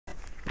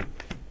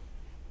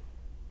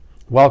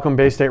Welcome,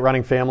 Bay State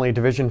Running family.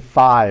 Division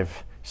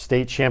 5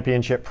 State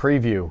Championship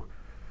Preview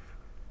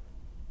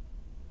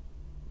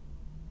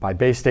by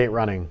Bay State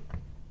Running.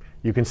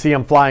 You can see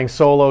I'm flying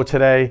solo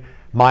today,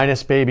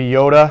 minus Baby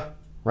Yoda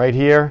right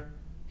here.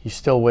 He's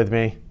still with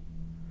me.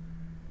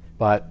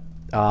 But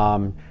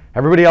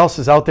everybody else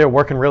is out there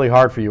working really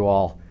hard for you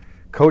all.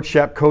 Coach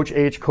Shep, Coach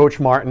H, Coach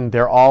Martin,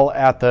 they're all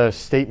at the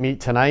state meet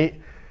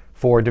tonight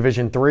for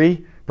Division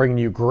 3, bringing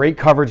you great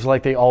coverage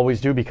like they always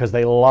do because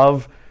they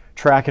love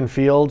track and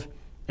field.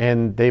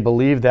 And they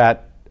believe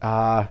that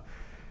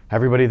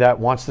everybody that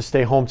wants to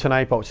stay home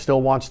tonight but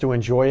still wants to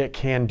enjoy it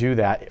can do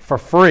that for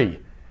free.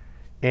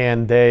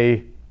 And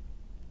they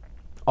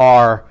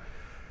are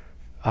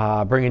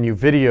bringing you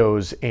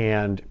videos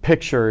and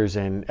pictures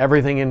and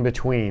everything in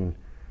between.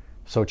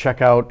 So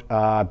check out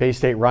Bay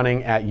State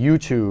Running at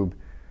YouTube,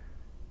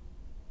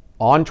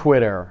 on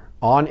Twitter,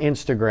 on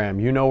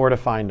Instagram. You know where to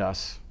find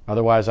us.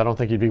 Otherwise, I don't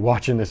think you'd be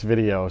watching this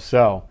video.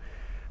 So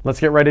let's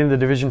get right into the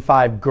Division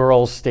 5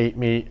 Girls State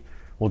Meet.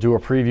 We'll do a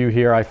preview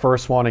here. I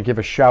first want to give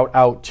a shout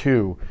out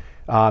to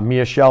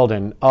Mia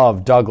Sheldon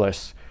of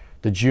Douglas,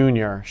 the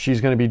junior.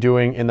 She's going to be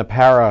doing in the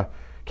para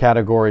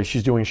category.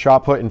 She's doing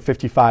shot put and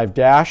 55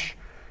 dash.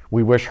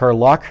 We wish her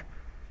luck.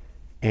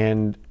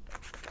 And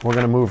we're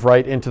going to move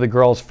right into the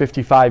girls'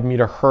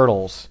 55-meter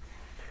hurdles.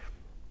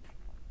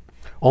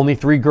 Only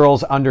 3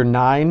 girls under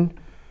 9.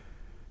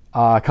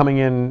 Coming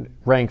in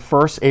ranked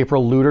first,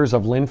 April Luters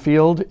of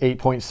Linfield,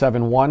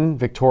 8.71.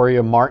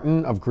 Victoria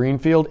Martin of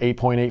Greenfield,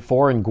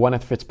 8.84. And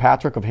Gwyneth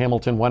Fitzpatrick of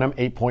Hamilton Wenham,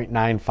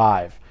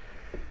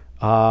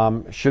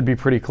 8.95. Should be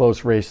pretty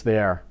close race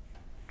there.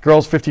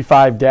 Girls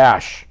 55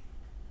 dash.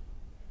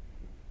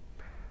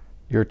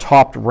 Your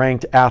top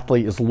ranked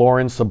athlete is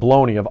Lauren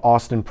Sabloni of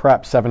Austin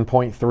Prep,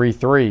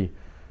 7.33.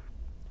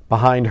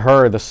 Behind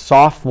her, the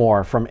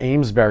sophomore from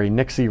Amesbury,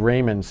 Nixie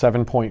Raymond,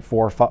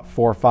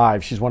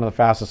 7.445. She's one of the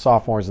fastest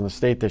sophomores in the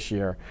state this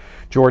year.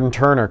 Jordan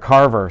Turner,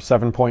 Carver,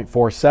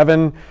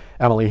 7.47.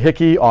 Emily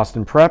Hickey,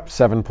 Austin Prep,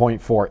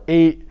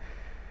 7.48.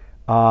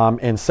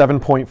 And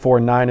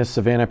 7.49 is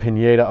Savannah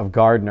Pineda of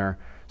Gardner.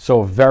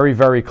 So very,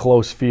 very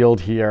close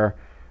field here.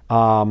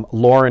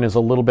 Lauren is a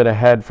little bit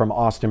ahead from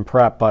Austin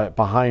Prep, but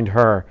behind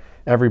her,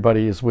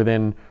 everybody is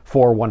within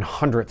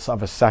 4/100ths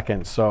of a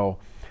second. So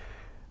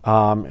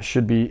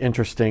should be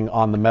interesting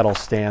on the medal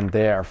stand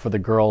there for the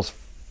girls'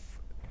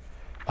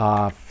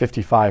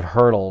 55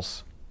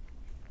 hurdles.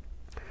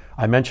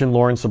 I mentioned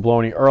Lauren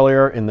Sabloni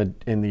earlier in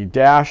the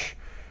dash.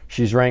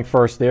 She's ranked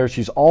first there.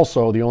 She's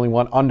also the only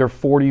one under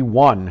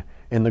 41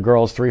 in the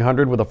girls'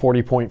 300 with a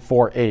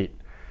 40.48.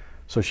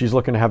 So she's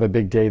looking to have a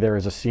big day there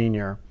as a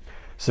senior.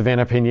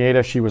 Savannah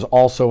Pineda, she was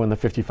also in the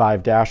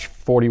 55 dash,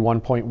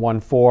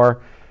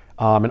 41.14,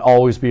 and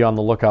always be on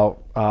the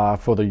lookout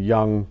for the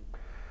young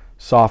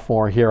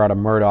sophomore here out of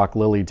Murdoch,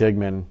 Lily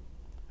Digman,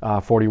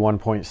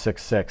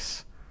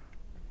 41.66.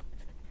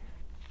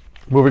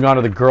 Moving on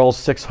to the girls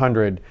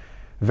 600.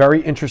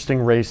 Very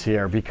interesting race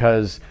here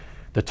because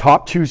the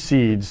top 2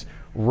 seeds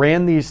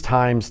ran these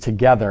times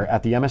together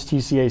at the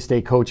MSTCA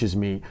State Coaches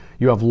Meet.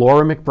 You have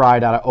Laura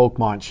McBride out of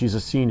Oakmont. She's a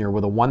senior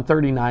with a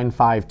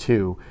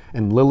 139.52.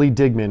 And Lily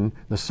Digman,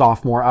 the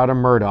sophomore out of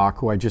Murdoch,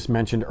 who I just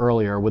mentioned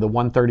earlier, with a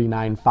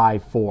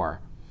 139.54.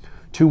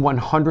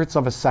 2/100ths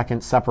of a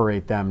second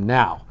separate them.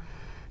 Now,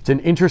 it's an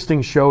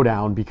interesting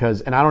showdown because,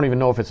 and I don't even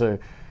know if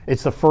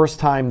it's the first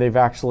time they've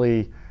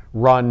actually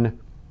run,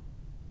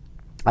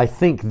 I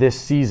think this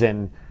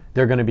season,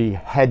 they're going to be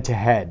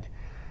head-to-head.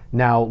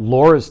 Now,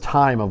 Laura's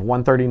time of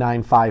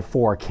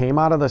 139.54 came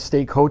out of the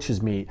state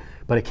coaches meet,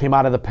 but it came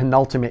out of the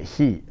penultimate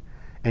heat,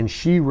 and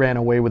she ran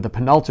away with the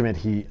penultimate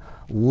heat.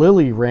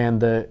 Lily ran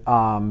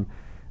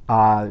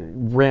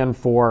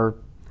for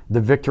the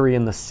victory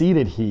in the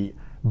seeded heat,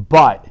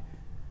 but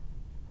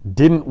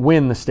didn't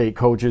win the state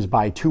coaches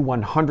by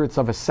 2/100ths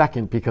of a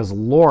second because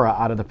Laura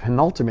out of the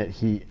penultimate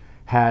heat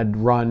had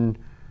run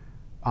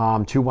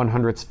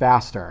 2/100ths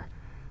faster.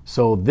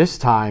 So this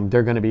time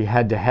they're going to be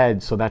head to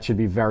head, so that should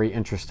be very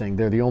interesting.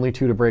 They're the only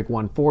 2 to break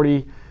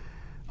 140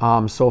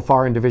 so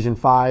far in Division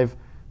 5,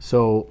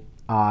 so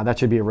that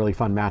should be a really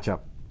fun matchup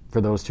for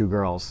those 2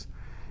 girls.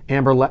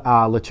 Amber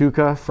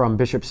Latuka from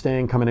Bishop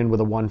Stang coming in with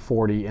a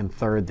 140 in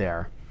third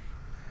there.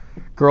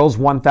 Girls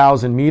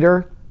 1,000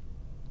 meter.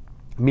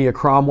 Mia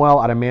Cromwell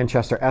out of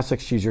Manchester,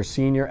 Essex. She's your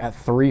senior at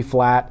 3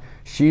 flat.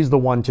 She's the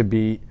one to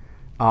beat.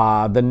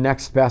 The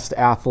next best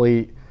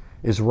athlete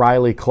is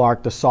Riley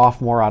Clark, the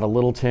sophomore out of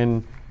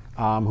Littleton,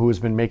 who has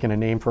been making a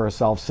name for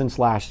herself since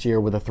last year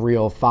with a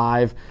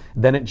 305.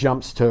 Then it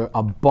jumps to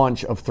a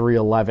bunch of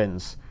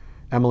 311s.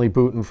 Emily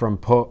Booton from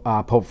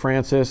Pope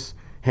Francis,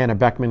 Hannah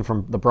Beckman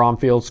from the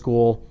Bromfield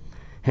School,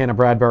 Hannah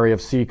Bradbury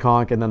of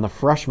Seekonk, and then the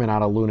freshman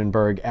out of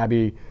Lunenburg,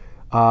 Abby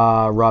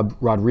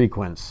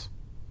Rodriguez.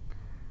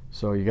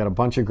 So you got a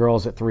bunch of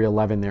girls at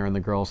 311 there in the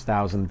girls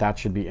 1,000. That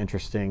should be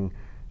interesting.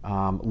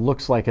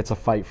 Looks like it's a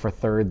fight for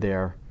third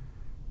there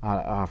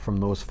from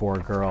those 4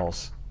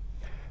 girls.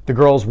 The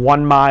girls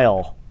 1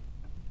 mile.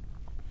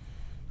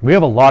 We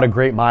have a lot of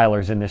great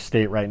milers in this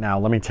state right now,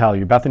 let me tell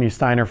you. Bethany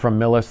Steiner from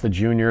Millis, the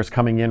juniors,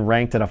 coming in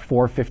ranked at a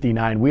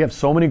 4:59. We have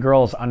so many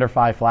girls under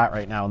 5 flat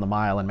right now in the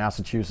mile in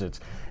Massachusetts.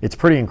 It's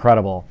pretty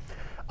incredible.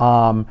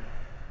 And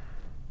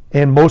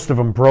most of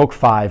them broke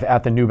 5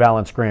 at the New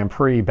Balance Grand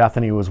Prix.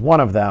 Bethany was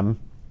one of them.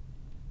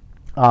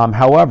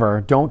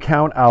 However, don't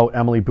count out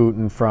Emily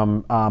Booten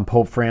from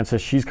Pope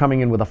Francis. She's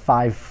coming in with a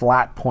 5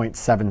 flat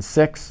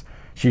 .76.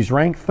 She's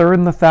ranked 3rd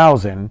in the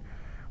 1,000,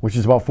 which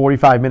is about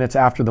 45 minutes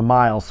after the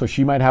mile, so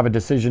she might have a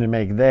decision to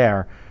make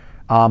there.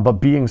 But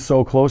being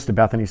so close to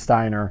Bethany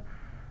Steiner,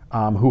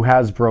 who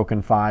has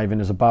broken 5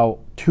 and is about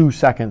 2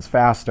 seconds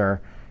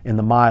faster in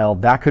the mile,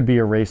 that could be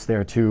a race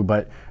there too.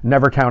 But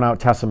never count out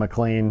Tessa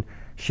McLean.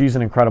 She's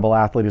an incredible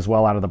athlete as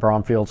well out of the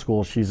Bromfield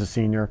School. She's a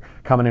senior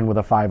coming in with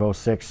a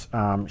 5:06.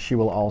 She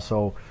will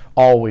also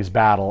always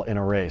battle in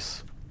a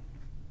race.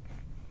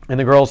 In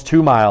the girls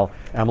 2 mile,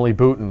 Emily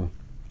Booten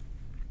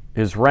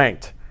is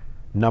ranked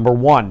number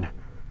 1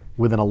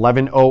 with an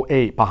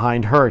 11:08.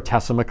 Behind her,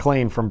 Tessa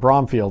McLean from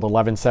Bromfield,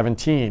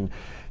 11:17.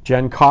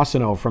 Jen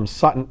Cosino from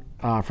Sutton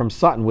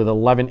with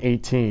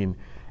 11:18.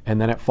 And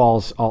then it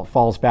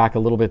falls back a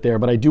little bit there.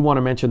 But I do want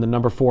to mention the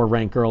number 4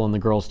 ranked girl in the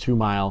girls 2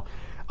 mile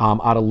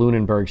out of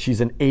Lunenburg.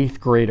 She's an 8th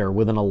grader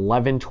with an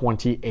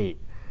 11:28.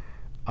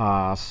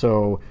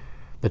 So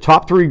the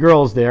top 3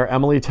 girls there,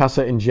 Emily,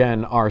 Tessa, and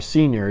Jen, are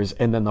seniors.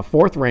 And then the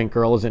 4th ranked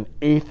girl is an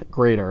 8th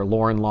grader,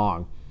 Lauren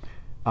Long.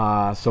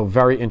 So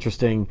very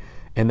interesting.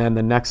 And then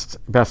the next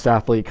best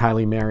athlete,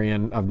 Kylie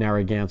Marion of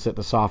Narragansett,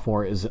 the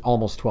sophomore, is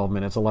almost 12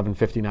 minutes,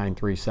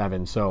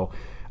 11:59.37. So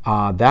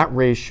that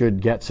race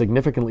should get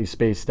significantly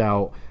spaced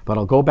out. But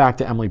I'll go back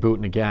to Emily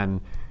Booten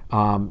again.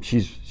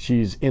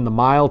 She's in the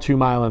mile, 2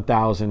 mile, and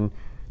 1,000.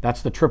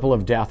 That's the triple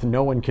of death.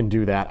 No one can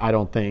do that, I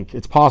don't think.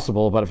 It's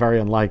possible, but very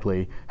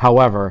unlikely.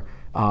 However,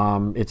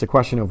 it's a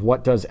question of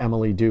what does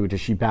Emily do? Does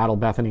she battle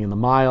Bethany in the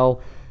mile?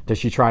 Does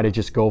she try to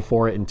just go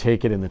for it and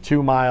take it in the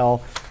 2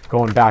 mile?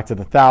 Going back to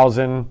the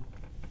 1,000.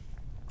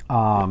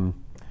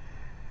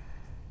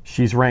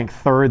 She's ranked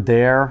 3rd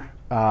there,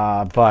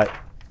 but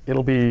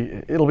it'll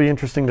be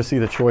interesting to see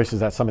the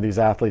choices that some of these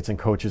athletes and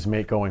coaches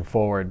make going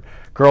forward.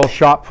 Girls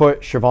shot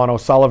put, Siobhan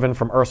O'Sullivan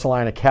from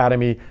Ursuline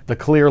Academy, the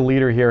clear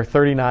leader here,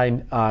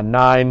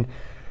 39.9,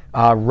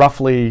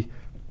 roughly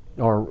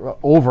or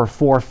over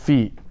 4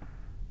 feet.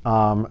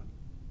 A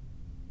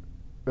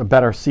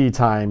better seed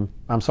throw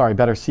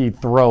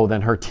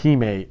than her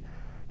teammate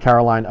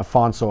Caroline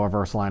Afonso of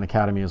Ursuline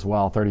Academy as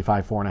well,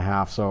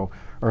 35.4.5. So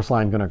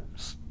Ursuline going to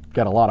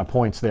get a lot of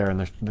points there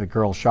in the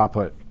girls shot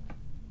put.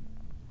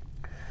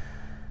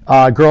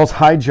 Girls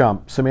high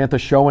jump, Samantha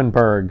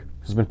Schoenberg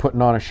has been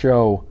putting on a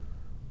show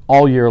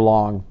all year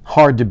long,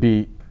 hard to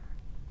beat.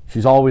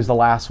 She's always the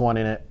last one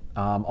in it,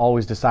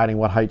 always deciding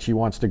what height she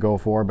wants to go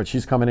for, but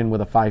she's coming in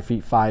with a 5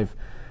 feet 5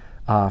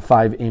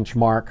 inch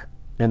mark.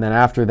 And then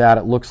after that,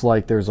 it looks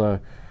like there's a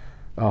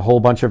whole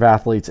bunch of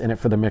athletes in it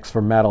for the mix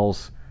for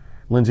medals.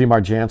 Lindsay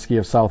Marjansky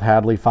of South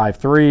Hadley,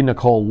 5'3",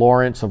 Nicole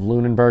Lawrence of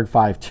Lunenburg,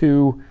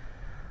 5'2",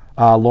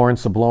 Lauren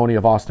Sabloni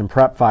of Austin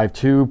Prep,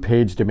 5'2",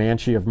 Paige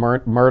DeManchi of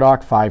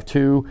Murdoch,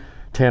 5'2",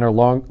 Tanner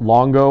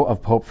Longo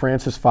of Pope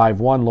Francis,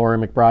 5'1", Laura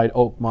McBride,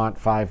 Oakmont,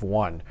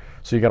 5'1".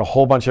 So you got a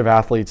whole bunch of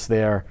athletes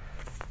there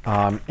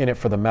in it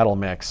for the medal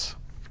mix.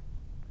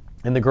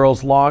 In the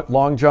girls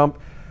long jump,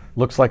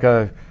 looks like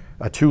a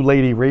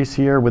 2-lady race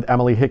here with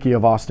Emily Hickey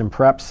of Austin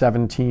Prep,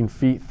 17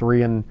 feet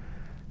 3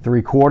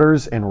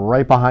 3/4, and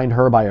right behind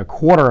her by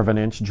 1/4 of an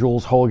inch,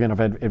 Jules Hogan of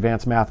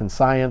Advanced Math and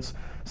Science,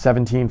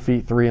 17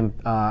 feet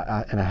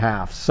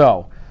 3.5.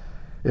 So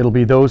it'll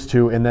be those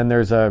two, and then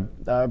there's a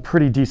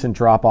pretty decent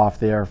drop off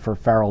there for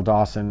Farrell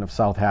Dawson of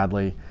South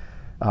Hadley,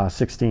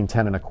 16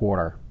 10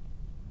 1/4.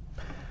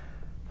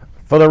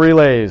 For the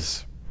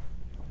relays,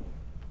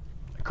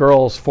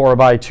 girls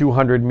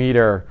 4x200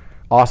 meter,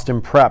 Austin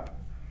Prep,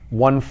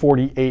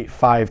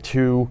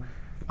 1:48.52.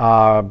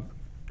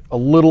 A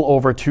little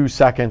over 2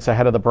 seconds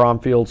ahead of the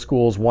Bromfield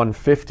School's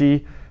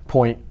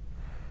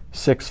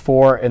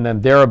 1:50.64, and then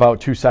they're about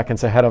 2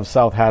 seconds ahead of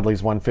South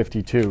Hadley's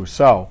 1:52.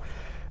 So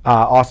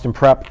Austin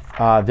Prep,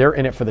 they're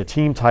in it for the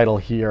team title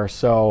here,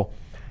 so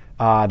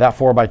that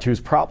 4x2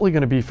 is probably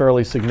going to be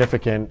fairly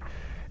significant.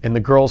 In the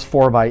girls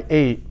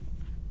 4x8,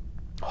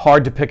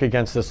 hard to pick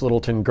against this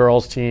Littleton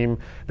girls team.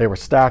 They were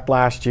stacked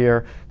last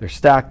year. They're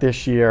stacked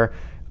this year.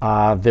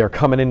 They're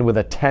coming in with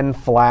a 10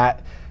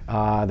 flat.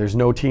 There's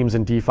no teams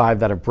in D5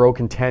 that have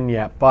broken 10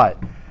 yet, but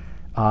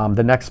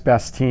the next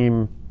best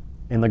team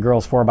in the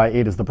girls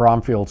 4x8 is the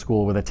Bromfield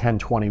School with a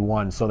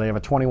 10:21. So they have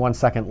a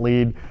 21-second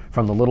lead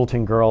from the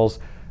Littleton girls.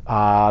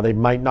 They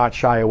might not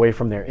shy away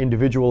from their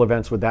individual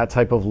events with that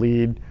type of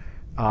lead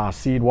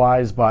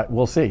seed-wise, but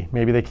we'll see.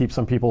 Maybe they keep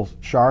some people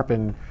sharp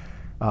and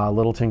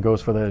Littleton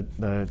goes for the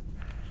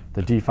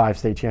D5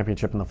 state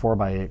championship in the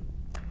 4x8.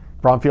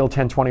 Bromfield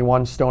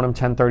 10:21, Stoneham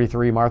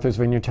 10:33, Martha's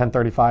Vineyard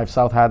 10:35,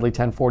 South Hadley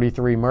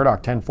 10:43,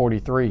 Murdoch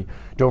 10:43,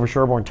 Dover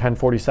Sherborne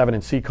 10:47,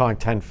 and Seekonk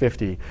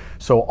 10:50.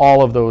 So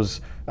all of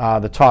those,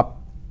 the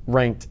top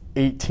ranked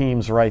 8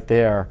 teams right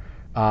there,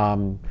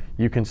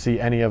 you can see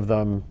any of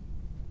them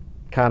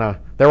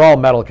they're all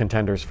medal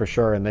contenders for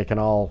sure, and they can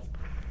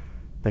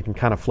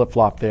kind of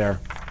flip-flop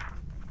there.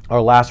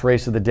 Our last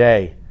race of the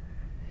day.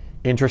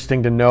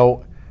 Interesting to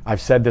note,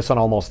 I've said this on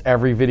almost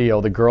every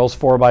video, the girls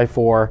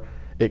 4x4,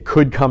 it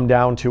could come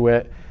down to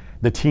it.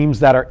 The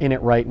teams that are in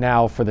it right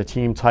now for the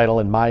team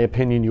title, in my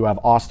opinion, you have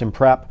Austin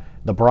Prep,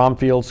 the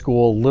Bromfield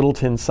School,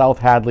 Littleton, South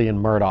Hadley,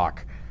 and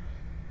Murdoch.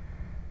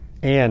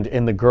 And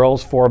in the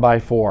girls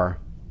 4x4,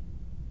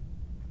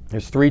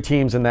 there's 3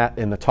 teams in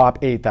the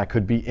top 8 that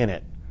could be in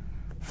it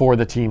for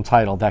the team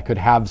title, that could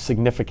have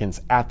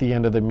significance at the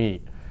end of the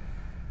meet.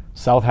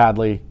 South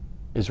Hadley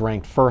is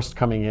ranked first,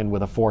 coming in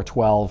with a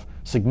 412,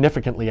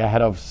 significantly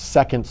ahead of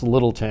second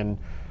Littleton,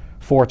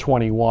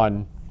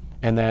 421.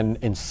 And then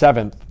in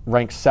 7th,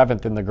 ranked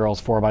 7th in the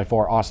girls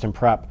 4x4, Austin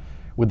Prep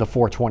with the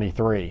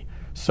 423.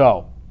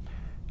 So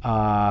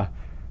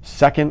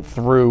 2nd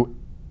through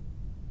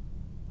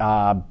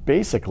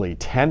basically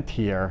 10th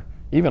here,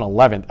 even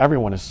 11th,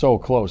 everyone is so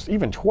close,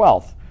 even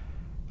 12th.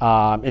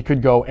 It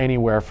could go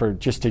anywhere for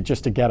just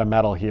to get a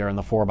medal here in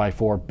the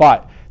 4x4.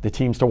 But the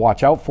teams to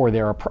watch out for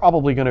there are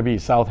probably going to be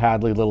South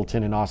Hadley,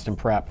 Littleton, and Austin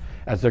Prep,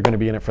 as they're going to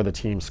be in it for the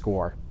team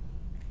score.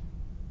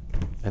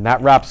 And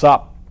that wraps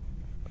up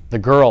the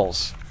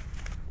girls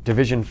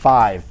Division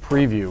 5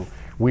 preview.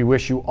 We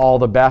wish you all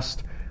the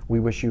best.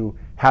 We wish you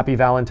happy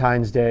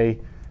Valentine's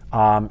Day.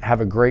 Have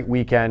a great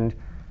weekend.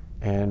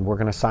 And we're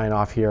going to sign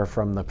off here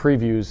from the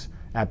previews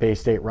at Bay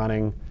State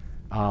Running.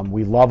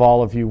 We love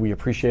all of you. We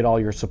appreciate all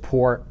your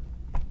support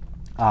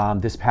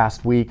this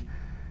past week.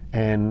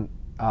 And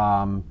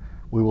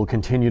we will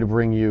continue to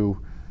bring you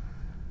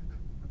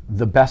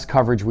the best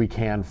coverage we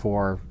can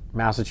for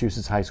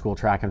Massachusetts high school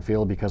track and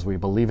field, because we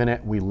believe in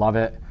it, we love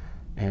it,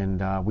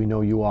 and we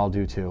know you all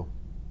do too.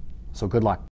 So good luck.